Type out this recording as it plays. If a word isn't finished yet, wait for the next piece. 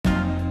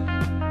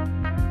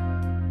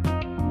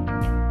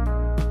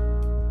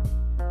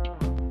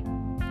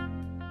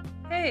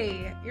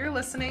Hey, you're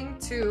listening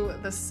to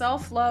the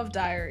Self-Love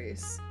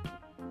Diaries.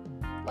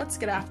 Let's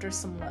get after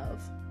some love.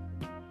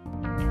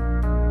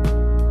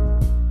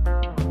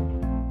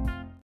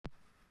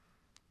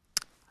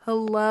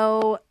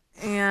 Hello,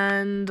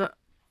 and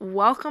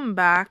welcome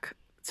back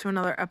to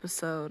another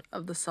episode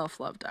of the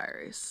Self-Love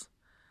Diaries.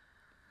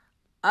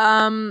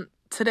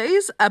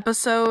 Today's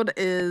episode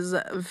is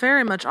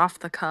very much off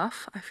the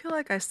cuff. I feel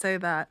like I say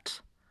that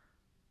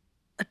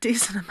a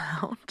decent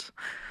amount.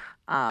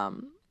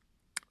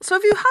 So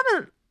if you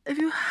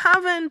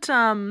haven't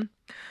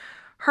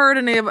heard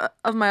any of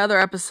my other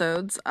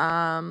episodes,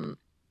 the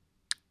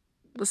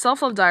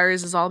Self-Love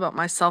Diaries is all about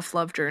my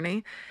self-love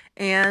journey,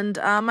 and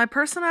my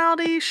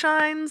personality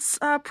shines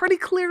pretty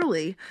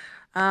clearly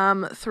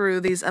through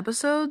these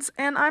episodes,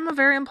 and I'm a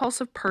very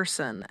impulsive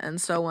person, and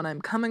so when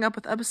I'm coming up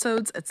with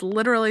episodes, it's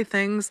literally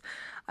things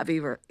I've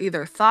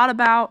either thought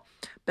about,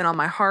 been on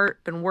my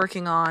heart, been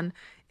working on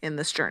in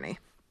this journey.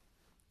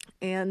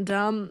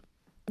 And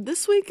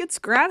this week it's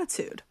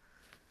gratitude.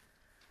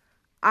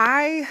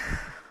 Gratitude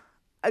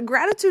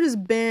has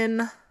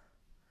been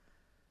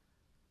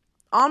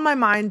on my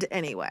mind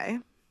anyway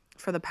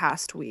for the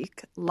past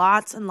week.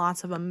 Lots and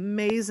lots of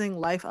amazing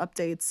life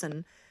updates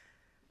and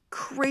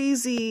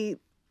crazy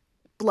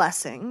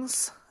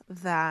blessings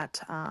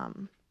that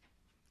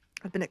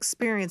I've been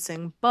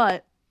experiencing.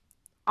 But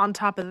on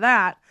top of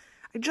that,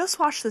 I just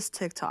watched this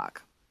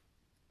TikTok.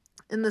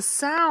 And the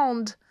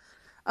sound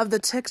of the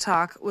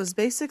TikTok was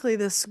basically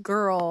this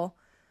girl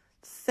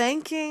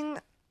thanking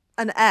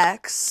an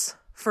ex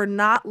for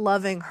not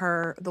loving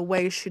her the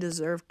way she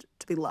deserved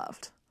to be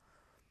loved.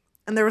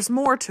 And there was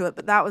more to it,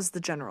 but that was the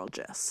general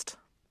gist.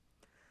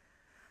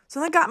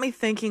 So that got me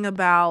thinking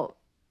about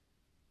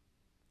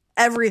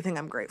everything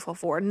I'm grateful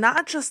for,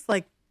 not just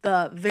like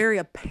the very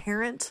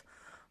apparent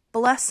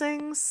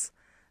blessings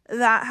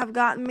that have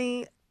gotten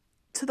me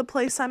to the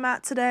place I'm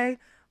at today,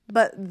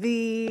 but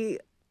the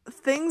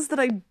things that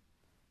I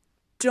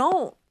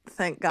don't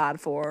thank God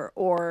for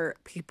or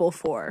people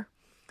for.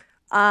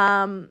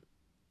 And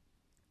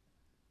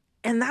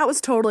that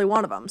was totally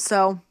one of them.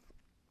 So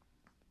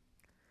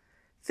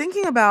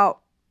thinking about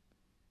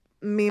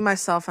me,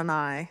 myself, and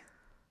I,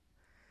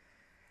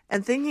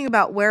 and thinking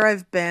about where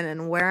I've been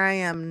and where I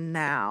am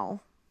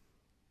now,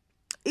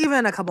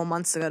 even a couple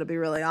months ago, to be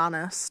really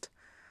honest,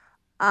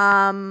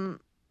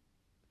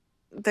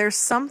 there's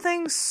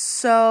something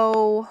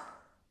so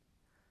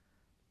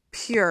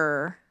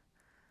pure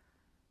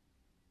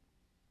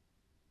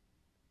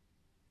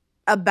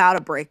about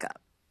a breakup.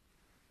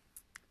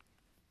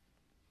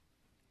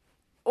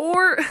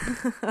 Or,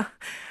 and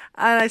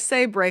I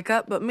say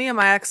breakup, but me and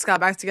my ex got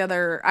back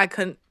together, a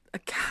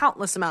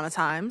countless amount of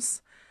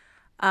times,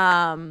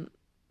 and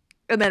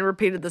then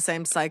repeated the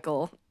same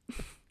cycle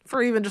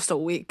for even just a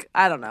week.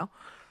 I don't know.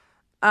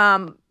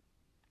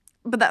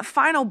 But that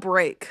final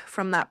break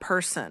from that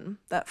person,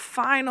 that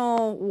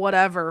final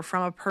whatever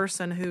from a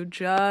person who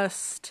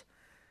just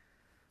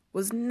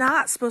was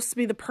not supposed to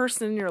be the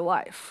person in your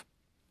life.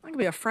 That could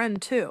be a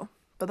friend too.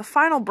 But the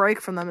final break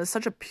from them is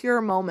such a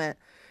pure moment,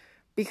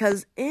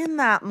 because in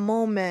that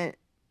moment,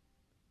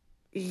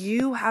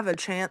 you have a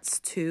chance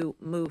to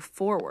move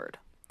forward.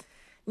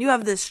 You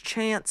have this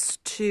chance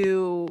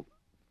to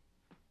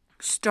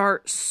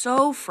start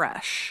so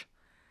fresh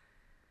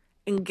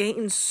and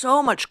gain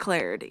so much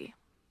clarity.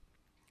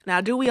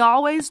 Now, do we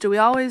always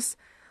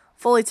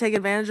fully take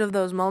advantage of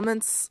those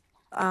moments,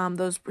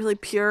 those really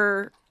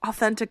pure,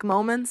 authentic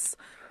moments,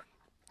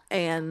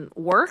 and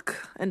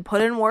work and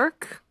put in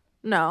work?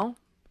 No.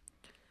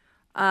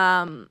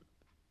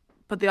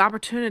 But the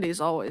opportunity is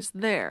always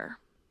there.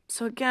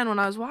 So again, when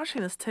I was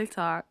watching this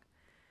TikTok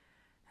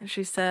and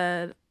she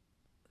said,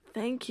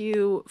 "Thank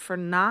you for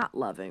not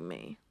loving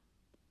me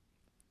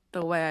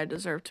the way I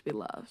deserve to be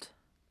loved,"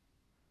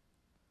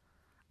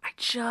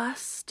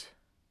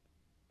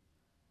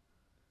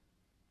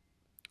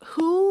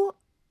 who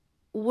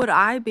would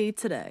I be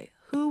today?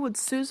 Who would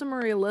Susan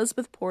Marie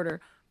Elizabeth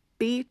Porter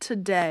be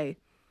today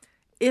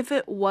if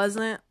it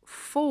wasn't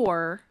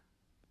for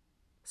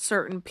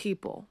certain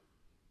people?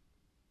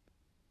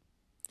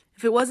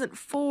 If it wasn't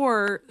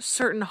for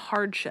certain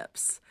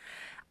hardships?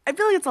 I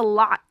feel like it's a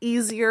lot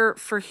easier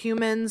for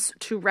humans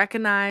to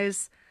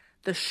recognize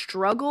the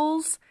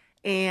struggles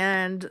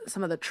and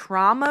some of the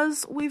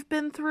traumas we've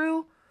been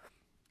through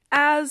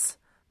as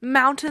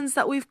mountains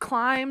that we've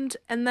climbed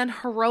and then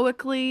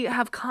heroically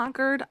have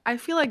conquered. I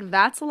feel like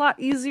that's a lot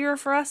easier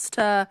for us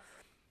to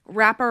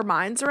wrap our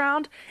minds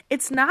around.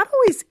 It's not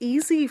always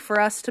easy for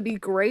us to be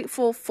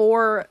grateful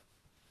for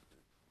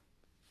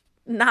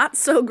not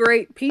so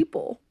great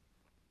people.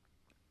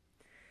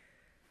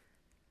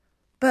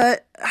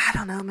 But I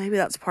don't know, maybe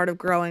that's part of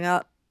growing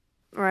up,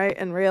 right?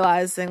 And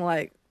realizing,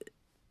 like,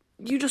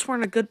 you just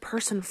weren't a good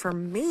person for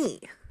me.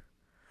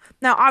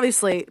 Now,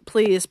 obviously,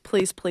 please,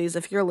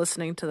 if you're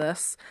listening to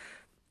this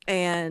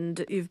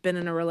and you've been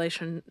in a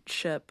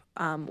relationship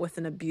with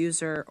an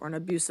abuser or an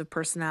abusive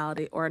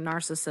personality or a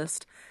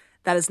narcissist,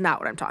 that is not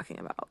what I'm talking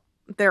about.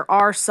 There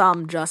are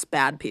some just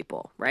bad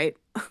people, right?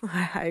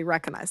 I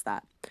recognize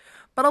that.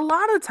 But a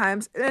lot of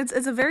times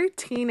it's a very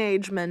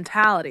teenage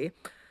mentality,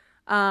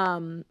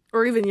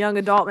 or even young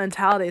adult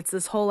mentality. It's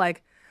this whole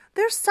like,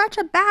 they're such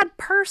a bad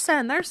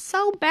person. They're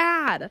so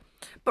bad.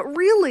 But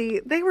really,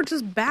 they were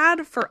just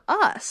bad for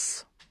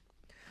us.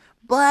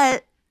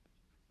 But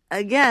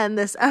again,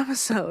 this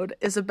episode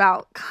is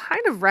about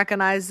kind of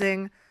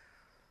recognizing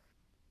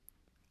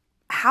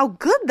how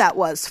good that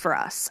was for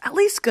us. At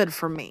least good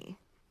for me,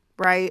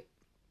 right?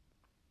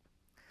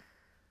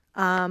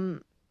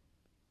 3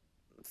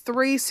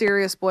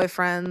 serious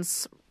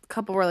boyfriends, a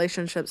couple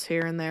relationships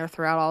here and there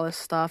throughout all this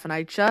stuff. And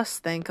I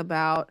just think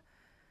about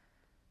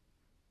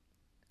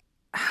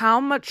how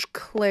much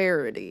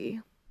clarity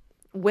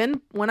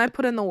when I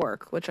put in the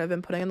work, which I've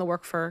been putting in the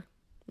work for,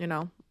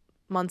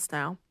 months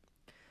now,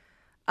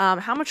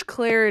 how much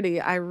clarity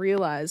I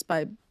realized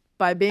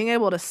by being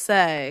able to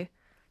say,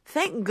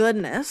 thank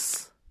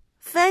goodness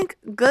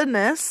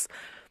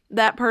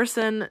that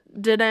person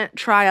didn't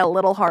try a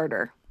little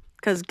harder.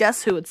 Because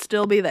guess who would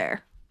still be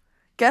there?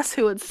 Guess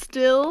who would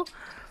still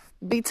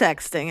be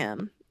texting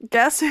him?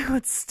 Guess who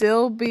would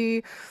still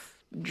be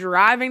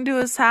driving to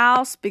his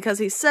house because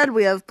he said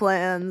we have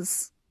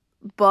plans,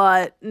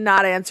 but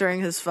not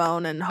answering his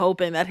phone and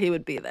hoping that he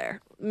would be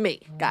there?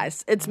 Me,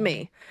 guys. It's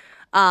me.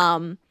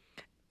 And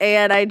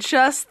I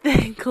just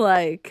think,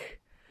 like,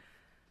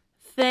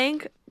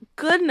 thank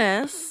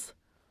goodness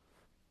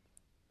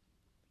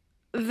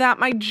that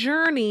my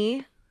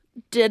journey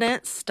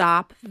didn't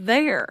stop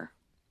there.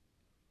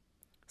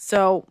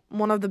 So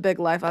one of the big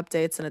life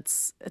updates, and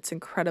it's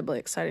incredibly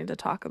exciting to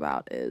talk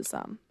about, is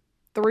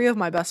 3 of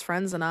my best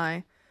friends and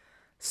I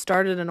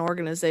started an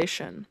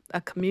organization,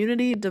 a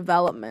community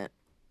development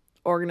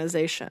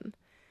organization.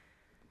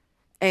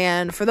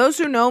 And for those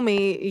who know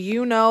me,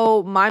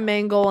 my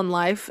main goal in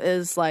life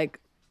is like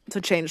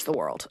to change the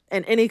world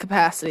in any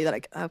capacity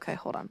that okay,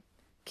 hold on.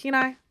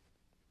 Kenai,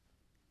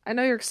 I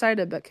know you're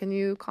excited, but can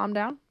you calm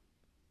down?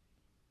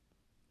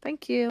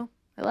 Thank you.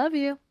 I love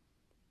you.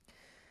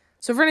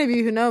 So for any of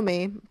you who know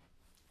me,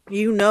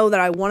 you know that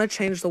I want to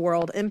change the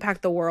world,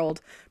 impact the world,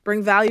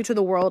 bring value to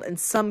the world in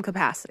some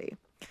capacity.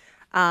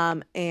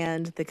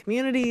 And the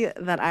community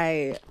that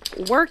I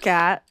work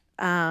in,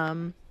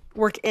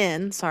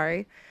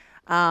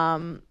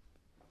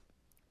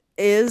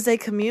 is a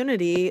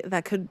community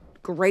that could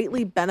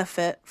greatly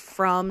benefit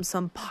from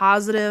some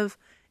positive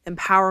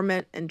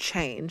empowerment and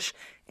change.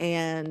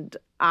 And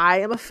I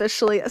am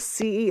officially a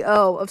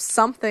CEO of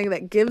something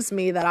that gives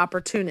me that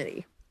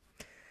opportunity.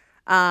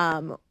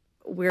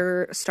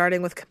 We're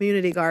starting with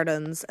community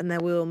gardens, and then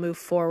we will move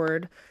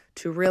forward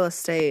to real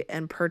estate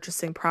and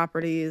purchasing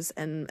properties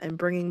and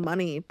bringing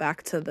money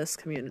back to this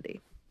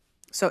community.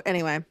 So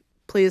anyway,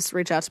 please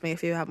reach out to me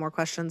if you have more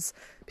questions.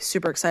 I'd be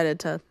super excited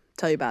to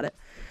tell you about it.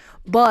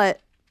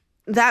 But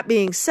that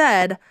being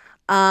said,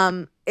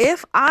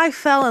 if I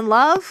fell in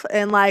love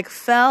and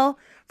fell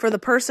for the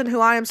person who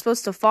I am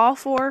supposed to fall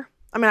for,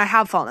 I mean, I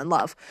have fallen in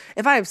love.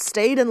 If I have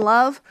stayed in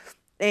love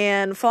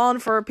and fallen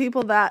for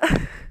people that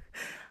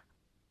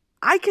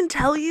I can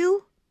tell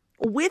you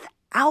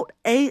without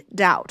a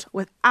doubt,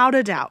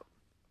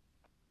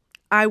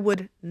 I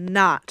would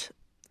not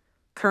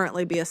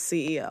currently be a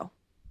CEO.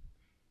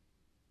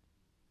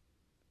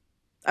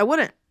 I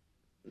wouldn't.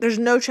 There's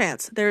no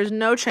chance. There's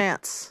no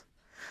chance.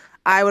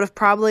 I would have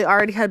probably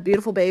already had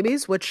beautiful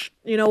babies, which,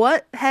 you know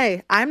what?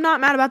 Hey, I'm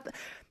not mad about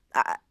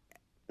that.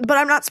 But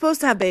I'm not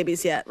supposed to have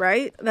babies yet,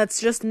 right?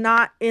 That's just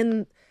not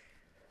in...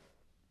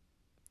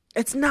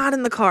 It's not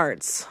in the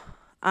cards.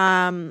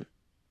 I'm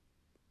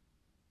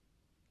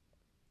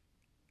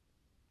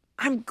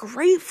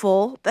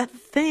grateful that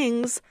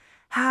things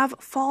have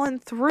fallen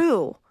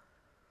through.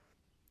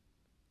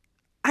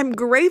 I'm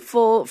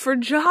grateful for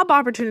job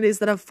opportunities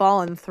that have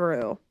fallen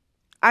through.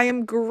 I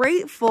am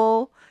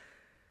grateful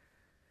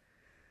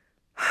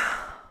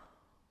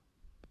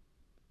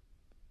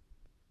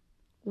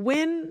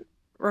when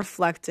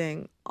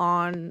reflecting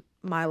on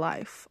my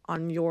life,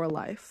 on your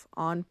life,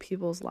 on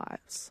people's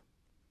lives.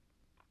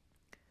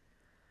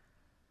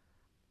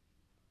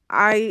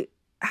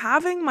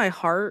 Having my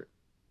heart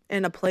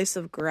in a place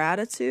of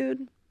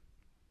gratitude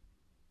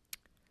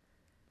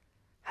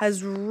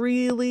has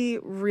really,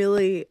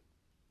 really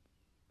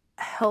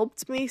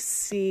helped me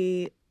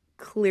see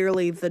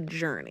clearly the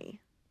journey.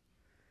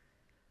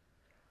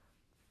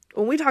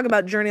 When we talk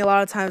about journey, a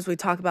lot of times we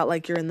talk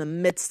about you're in the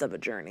midst of a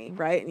journey,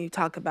 right? And you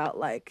talk about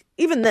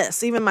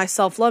even my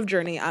self-love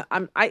journey.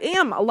 I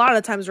am a lot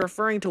of times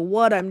referring to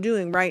what I'm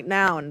doing right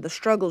now and the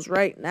struggles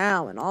right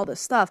now and all this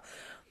stuff.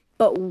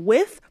 But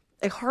with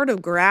a heart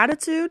of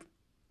gratitude,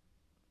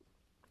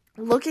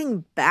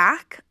 looking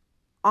back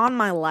on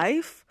my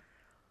life,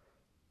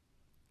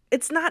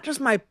 it's not just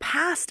my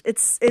past.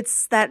 It's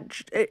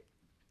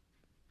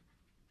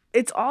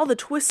all the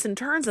twists and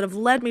turns that have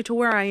led me to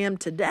where I am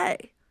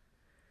today.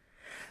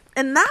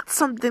 And that's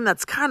something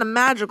that's kind of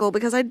magical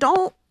because I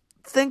don't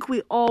think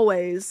we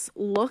always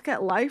look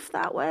at life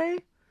that way.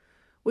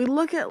 We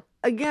look at,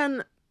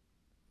 again,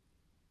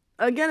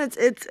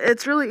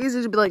 it's really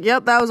easy to be like,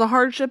 yep, that was a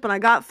hardship and I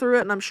got through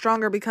it and I'm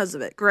stronger because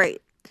of it.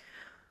 Great.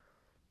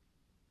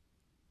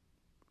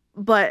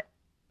 But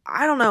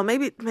I don't know,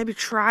 maybe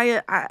try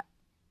it. I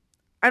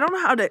don't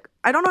know how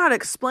to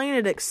explain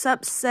it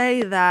except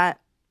say that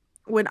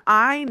when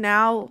I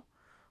now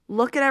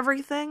look at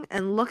everything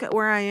and look at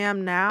where I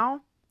am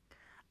now,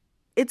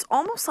 it's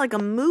almost like a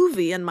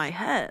movie in my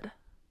head.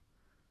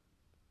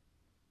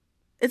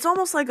 It's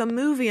almost like a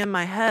movie in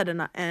my head,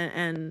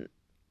 and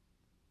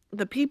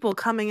the people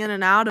coming in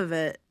and out of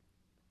it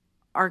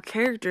are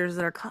characters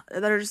that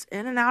are just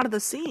in and out of the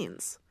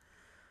scenes.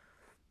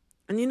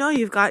 And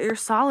you've got your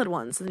solid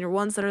ones and your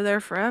ones that are there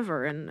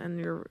forever, and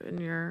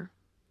your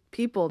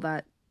people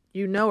that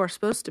are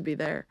supposed to be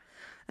there,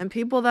 and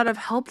people that have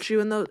helped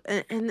you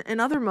in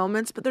other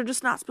moments, but they're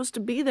just not supposed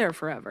to be there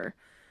forever.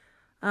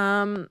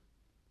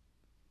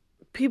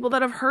 People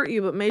that have hurt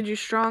you but made you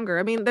stronger.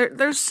 I mean,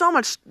 there's so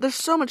much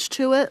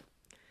to it,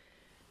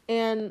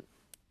 and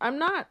I'm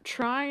not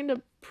trying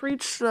to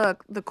preach the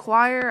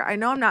choir. I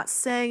know I'm not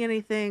saying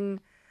anything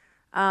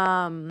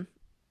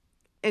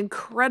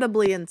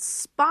incredibly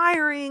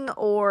inspiring,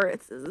 or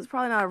it's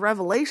probably not a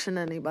revelation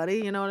to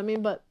anybody, you know what I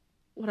mean? But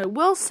what I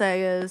will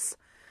say is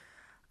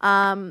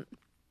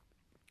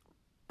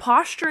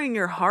posturing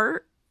your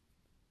heart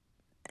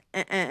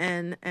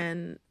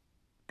and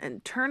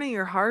turning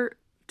your heart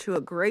to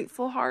a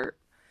grateful heart,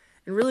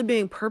 and really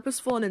being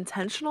purposeful and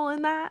intentional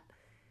in that.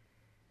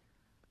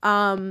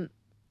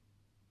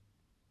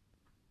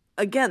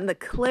 Again, the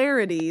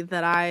clarity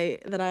that I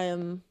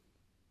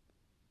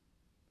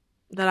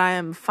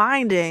am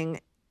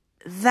finding,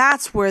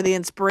 that's where the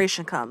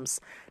inspiration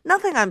comes.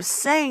 Nothing I'm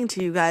saying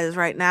to you guys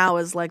right now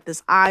is like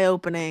this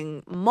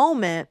eye-opening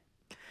moment,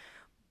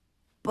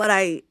 but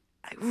I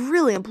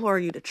really implore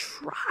you to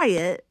try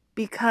it,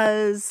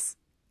 because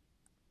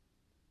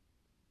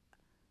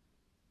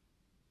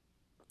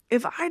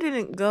if I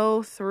didn't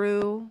go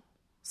through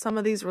some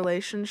of these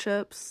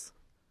relationships,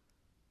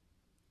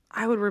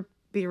 I would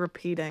be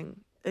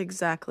repeating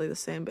exactly the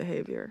same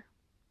behavior.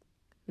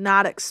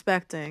 Not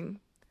expecting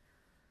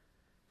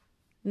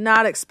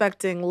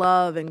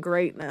love and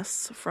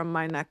greatness from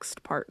my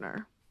next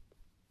partner.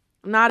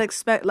 Not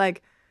expect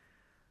like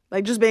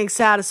just being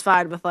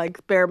satisfied with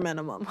like bare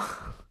minimum.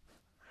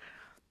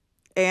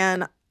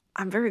 And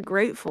I'm very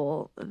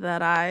grateful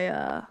that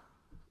I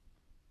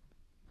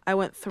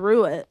went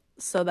through it,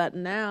 so that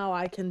now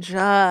I can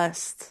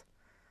just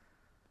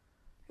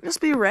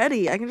be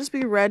ready. I can just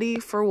be ready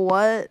for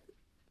what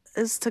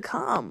is to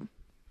come.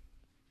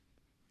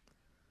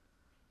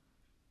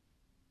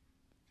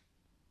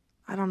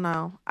 I don't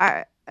know.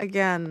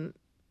 Again,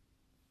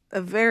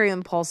 a very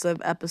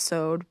impulsive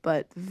episode,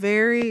 but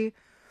very,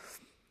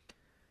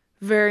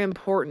 very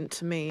important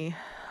to me.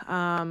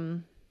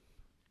 And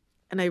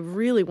I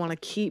really want to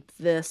keep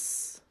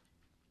this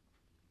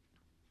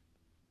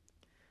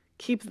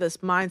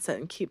mindset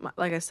and keep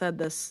like I said,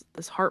 this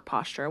heart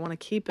posture. I want to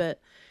keep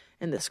it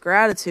in this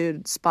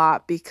gratitude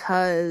spot,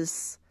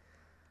 because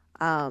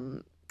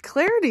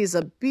clarity is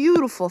a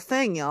beautiful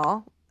thing,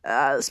 y'all.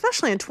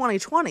 Especially in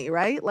 2020,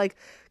 right? Like,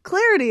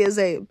 clarity is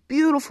a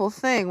beautiful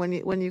thing when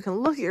you can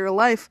look at your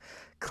life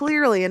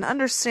clearly and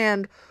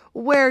understand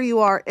where you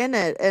are in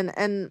it,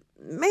 and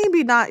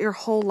maybe not your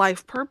whole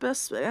life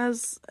purpose,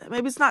 as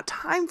maybe it's not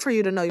time for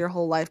you to know your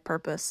whole life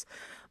purpose,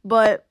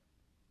 but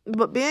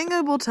being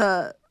able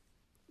to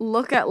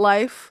look at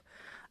life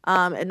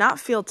and not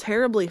feel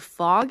terribly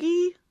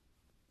foggy,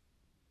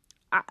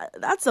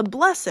 that's a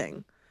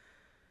blessing.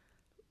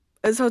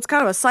 And so it's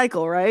kind of a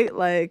cycle, right?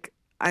 Like,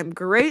 I'm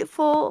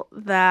grateful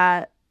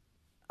that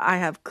I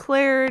have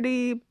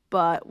clarity,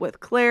 but with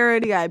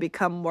clarity, I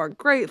become more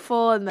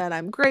grateful, and then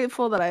I'm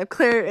grateful that I have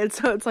clarity. And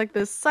so it's like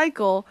this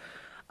cycle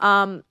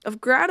of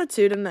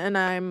gratitude, and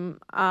I'm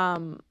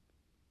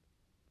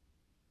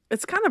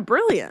it's kind of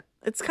brilliant.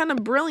 It's kind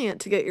of brilliant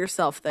to get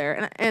yourself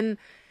there. And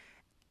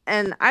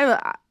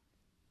I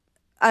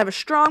have a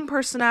strong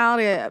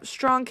personality, I have a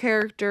strong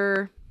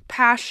character,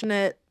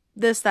 passionate,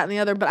 this, that, and the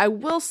other. But I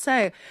will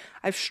say,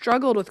 I've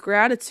struggled with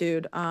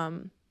gratitude.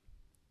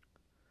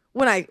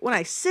 When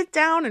I sit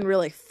down and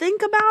really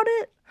think about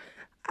it,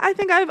 I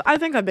think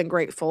I've been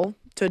grateful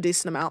to a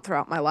decent amount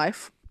throughout my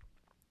life.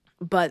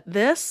 But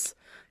this,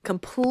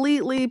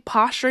 completely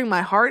posturing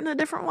my heart in a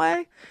different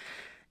way,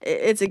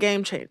 it's a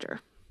game changer.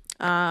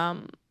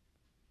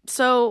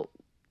 So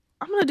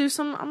I'm gonna do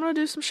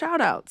some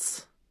shout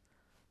outs.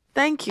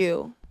 Thank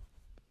you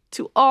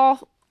to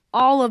all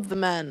of the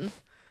men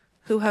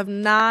who have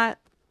not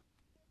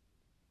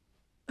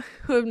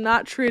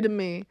treated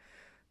me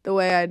the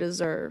way I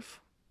deserve,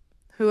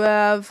 who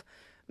have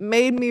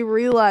made me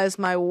realize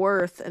my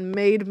worth and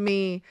made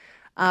me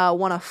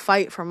want to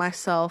fight for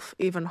myself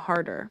even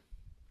harder.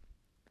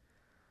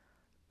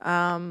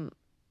 I'm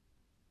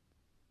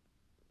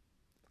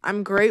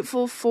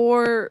grateful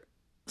for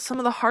some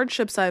of the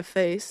hardships I've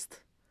faced,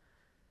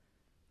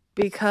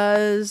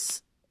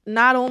 because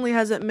not only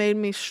has it made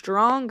me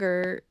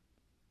stronger,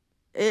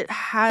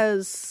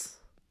 it's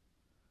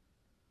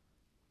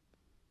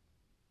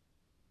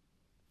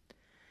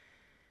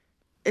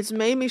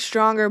made me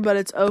stronger, but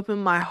it's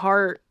opened my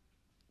heart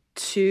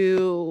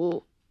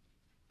to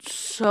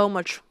so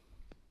much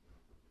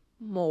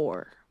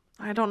more.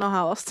 I don't know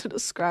how else to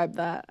describe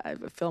that. I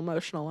feel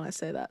emotional when I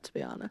say that, to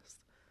be honest.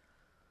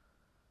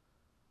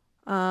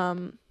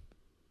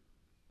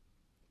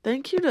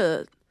 Thank you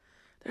to,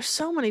 there's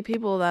so many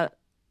people that,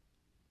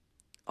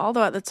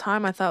 although at the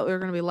time I thought we were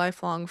going to be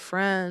lifelong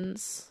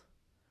friends,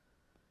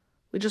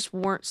 we just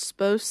weren't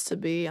supposed to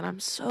be. And I'm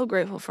so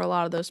grateful for a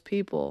lot of those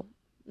people.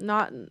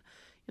 Not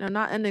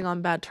ending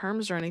on bad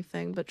terms or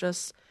anything, but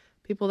just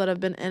people that have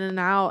been in and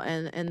out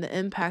and the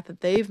impact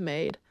that they've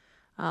made.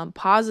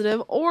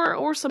 Positive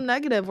or some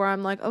negative where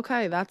I'm like,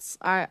 okay,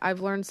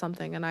 I've learned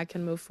something and I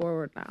can move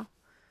forward now.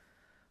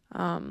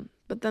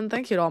 But then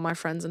thank you to all my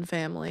friends and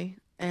family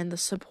and the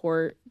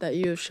support that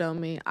you have shown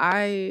me.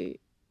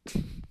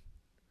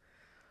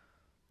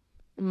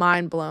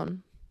 Mind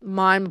blown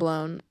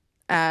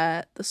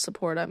at the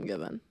support I'm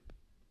given.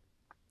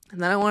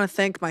 And then I want to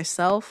thank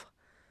myself.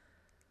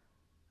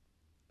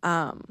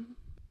 I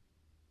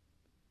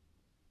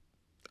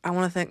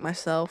want to thank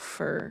myself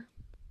for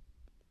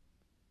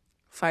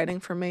fighting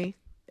for me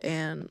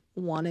and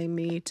wanting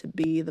me to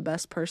be the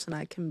best person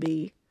I can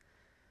be.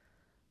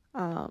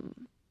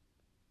 I'm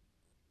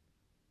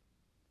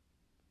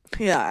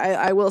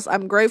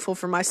grateful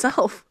for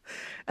myself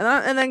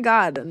and then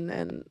God,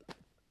 and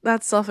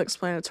that's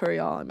self-explanatory,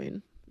 y'all. I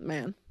mean,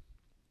 man.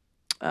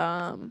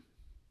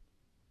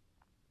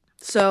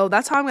 So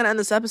that's how I'm going to end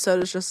this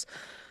episode, is just a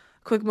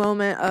quick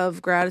moment of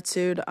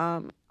gratitude.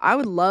 I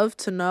would love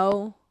to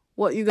know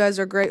what you guys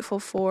are grateful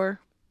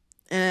for.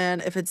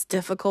 And if it's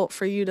difficult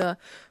for you to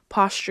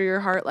posture your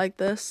heart like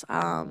this,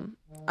 I'm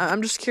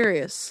just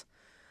curious.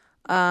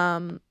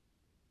 So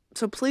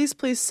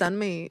please send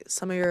me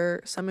some of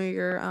your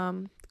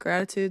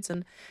gratitudes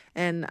and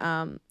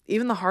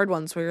even the hard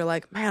ones where you're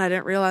like, man, I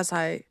didn't realize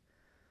I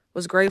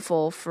was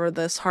grateful for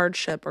this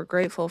hardship or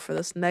grateful for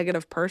this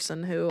negative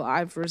person who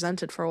I've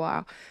resented for a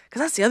while.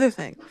 Because that's the other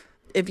thing.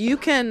 If you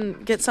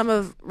can get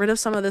rid of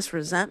some of this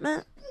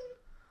resentment,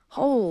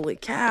 holy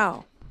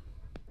cow.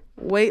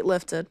 Weight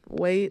lifted.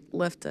 All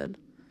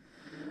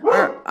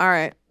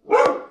right.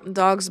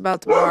 Dog's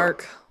about to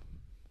bark.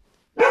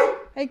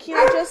 Hey, Keen,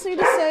 I just need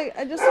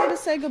to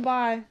say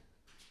goodbye.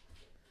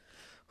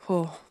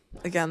 Oh,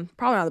 again,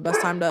 probably not the best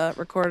time to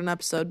record an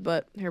episode,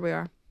 but here we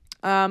are.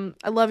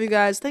 I love you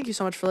guys. Thank you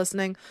so much for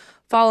listening.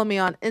 Follow me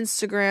on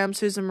Instagram,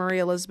 Susan Marie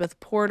Elizabeth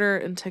Porter,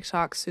 and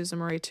TikTok, Susan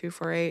Marie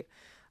 248.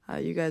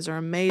 You guys are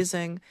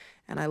amazing,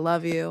 and I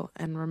love you.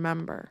 And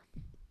remember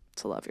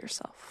to love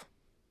yourself.